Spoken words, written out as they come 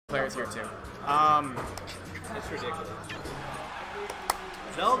players here too. It's ridiculous.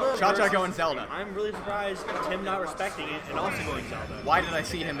 Zelda. Cha-Cha going Zelda. I'm really surprised Tim not respecting it and also going Zelda. Why did I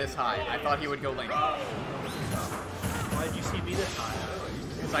see him this high? I thought he would go Link. Why did you see me this high?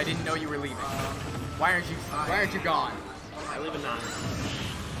 Because I didn't know you were leaving. Why aren't you gone? I leave at 9.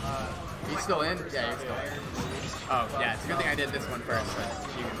 He's still in? Yeah, he's still in. Oh, yeah, it's a good thing I did this one first, so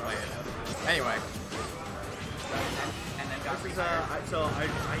you can play it. Anyway.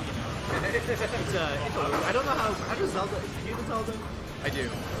 This is, I don't know how does Zelda, do you even Zelda? I do.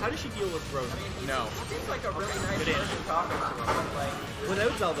 How does she deal with Rosa? No. It seems like a really nice person talking to him. Like,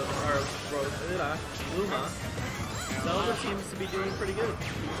 without Zelda, or Rosa, Luma, Zelda seems to be doing pretty good.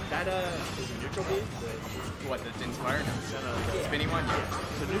 That, is it neutral B? What, the Inspired? No, The spinny one? yeah.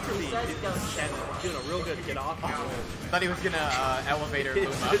 So neutral B is doing a real good get off. I thought he was gonna elevator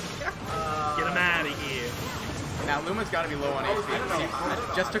Luma. Get him out of here. Now Luma's gotta be low on HP.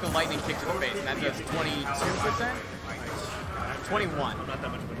 He just took a lightning kick to the face, and that does 22%? 21. I'm not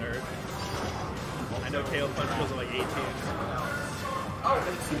that much of a nerd. I know KO Punch goes at like 18.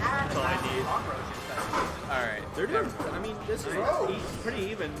 That's all I need. Alright. They're doing, I mean, this is pretty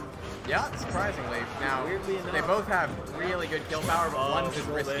even. Yeah, surprisingly. Now, Weirdly enough. they both have really good kill power, but one's just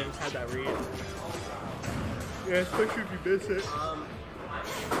rolled risky. in, had that read. Yeah, especially if you miss it. Well,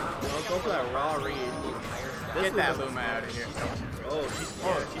 go for that raw read. Get that Luma out of here. Oh,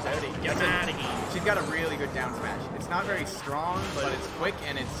 she's out of here. Get out of here. She's got a really good down smash. It's not very strong, but it's quick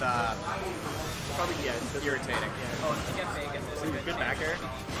and it's Probably, yeah, it's irritating. oh, get this. Ooh, good back air.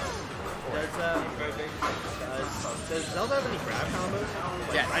 Does Zelda have any grab combos?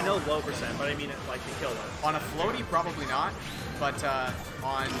 Like, Yes. I know low percent, but I mean like the kill low. On a floaty, probably not, but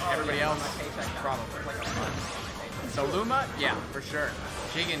on everybody else, probably. So Luma, yeah, for sure.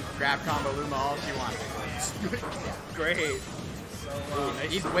 She can grab combo Luma all she wants. Great. Ooh, nice.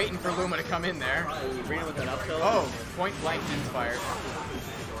 He's waiting for Luma to come in there. Ooh, Rena with that up tilt. Oh, point blank inspired.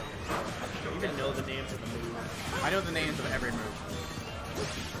 You even know the names of the moves. I know the names of every move.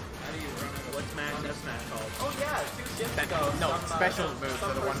 What's that smash called? Oh yeah, 2 shifts ago. No, special moves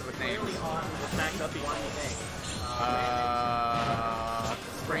are the ones with names. What's smacked up you want to think?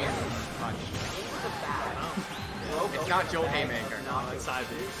 Spring punch. It's not Joel Haymaker. No, it's side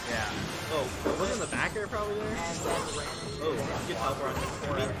B. Yeah. Oh, wasn't the back air probably there? Oh, get teleport on this.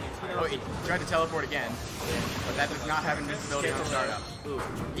 Oh, he tried to teleport again, but that does not have invisibility on startup. Ooh,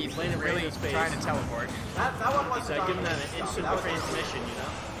 He's playing it really right in space. trying to teleport. That one was So I give him that instant transmission, you know?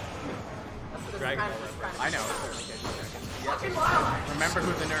 Dragon Ball. I know. Fucking wild. Remember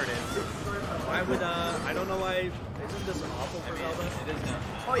who the nerd is. Why would, I don't know why, isn't this awful for Zelda? It is now.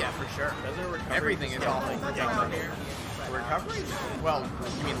 Oh yeah, for sure. Doesn't it recover? Everything is awful. Around here. Recovery? Well,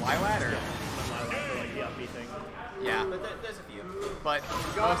 you mean Lilat or? Like the upbeat thing. Yeah. But there's a few. But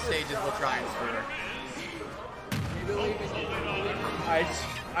most stages will try and screw her.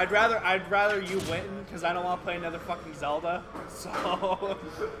 I'd rather you win because I don't want to play another fucking Zelda. So.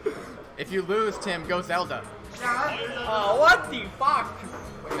 If you lose, Tim, go Zelda. Oh, what the fuck?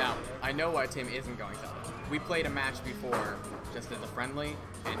 Now, I know why Tim isn't going Zelda. We played a match before, just as a friendly,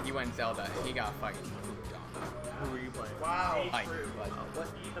 and he went Zelda, and he got fighting. Who were you playing? Wow. Ike.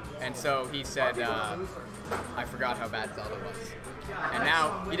 And so he said, I forgot how bad Zelda was. And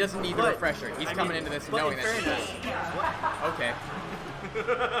now, he doesn't need the refresher. He's coming into this knowing that he does. Okay.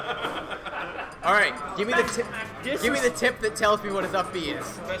 Alright, give me the tip. Give me the tip that tells me what his up B is.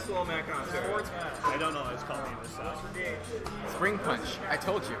 Festival Mac concert. I don't know. It's called me this stuff. Spring punch. I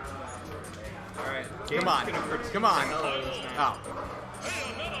told you. Alright. Come on. Come on. Oh.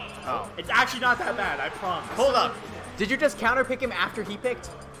 Oh. It's actually not that bad. I promise. Hold up. Did you just counter pick him after he picked?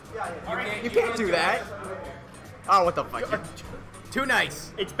 You can't do that. Oh, what the fuck? Too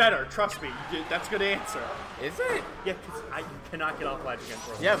nice. It's better. Trust me. That's a good answer. Is it? Yeah, because you cannot get off ledge against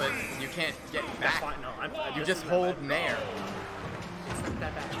Rosa. Yeah, but you can't get That's back. fine. No, You just hold Nair. It's not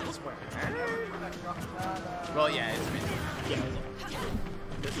that bad. I swear. Well, yeah, it's been. Yeah.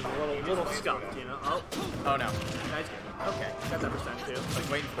 This is a little scuffed, you know. Oh. Oh no. Nice game. Okay. Got that percent too. Like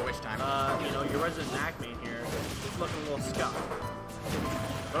waiting for wish time. You know, your resident Mac main here is looking a little scuffed.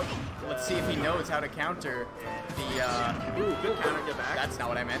 Oh, let's see if he knows how to counter the. Ooh, good counter, get back. That's not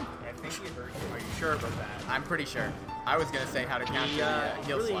what I meant. I think he hurt you. Are you sure about that? I'm pretty sure. I was gonna say how to counter the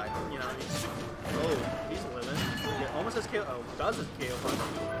heel really, slide. You know, he's living. He almost has KO. Oh, does his KO punch.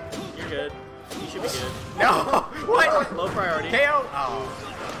 You're good. You should be good. No! What? Low priority. KO? Oh.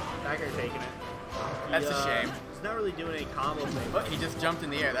 That guy taking it. That's a shame. He's not really doing any combo thing. But he just jumped in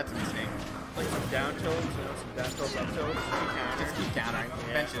the air. That's a mistake. Like some down tilts, you know, some down tilts, up tilts. Just keep countering.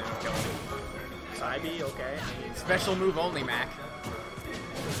 Eventually it'll kill him. Side B, okay. Special move only, Mac.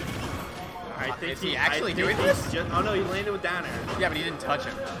 Is he actually doing this? Oh no, he landed with down air. Yeah, but he didn't touch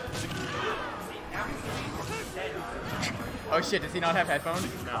him. Oh shit, does he not have headphones?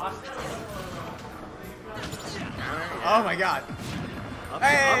 No. Oh my god.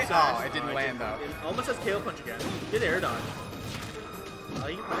 Hey! Upside. Oh, it didn't land though. It almost has KO punch again. Good air dodge. Oh,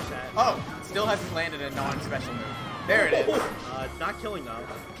 you can punish that. Oh, still hasn't landed a non-special move. There it is. Not killing though.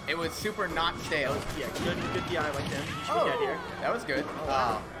 It was super not stale. Yeah, good DI like him. He should be dead here. That was good. Oh,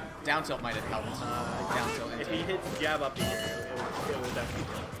 wow. Down tilt might have helped. Down tilt. If he hits jab up here, it will definitely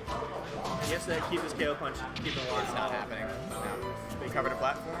kill. He has to keep his KO punch, keep it alive. It's not happening. No. Cover the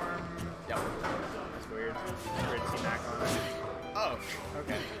platform. Yep. That's weird. Weird to see back on it. Oh,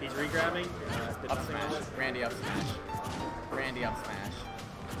 okay. He's regrabbing. Up smash. Randy up smash. Randy up smash.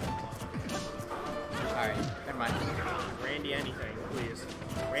 Alright, never mind. Randy anything, please.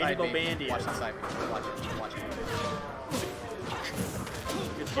 Randy Bobandy. Watch the side B. Watch it. Watch it.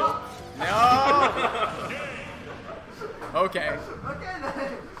 Good skill. No! Okay.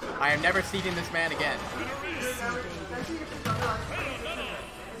 I am never seating this man again.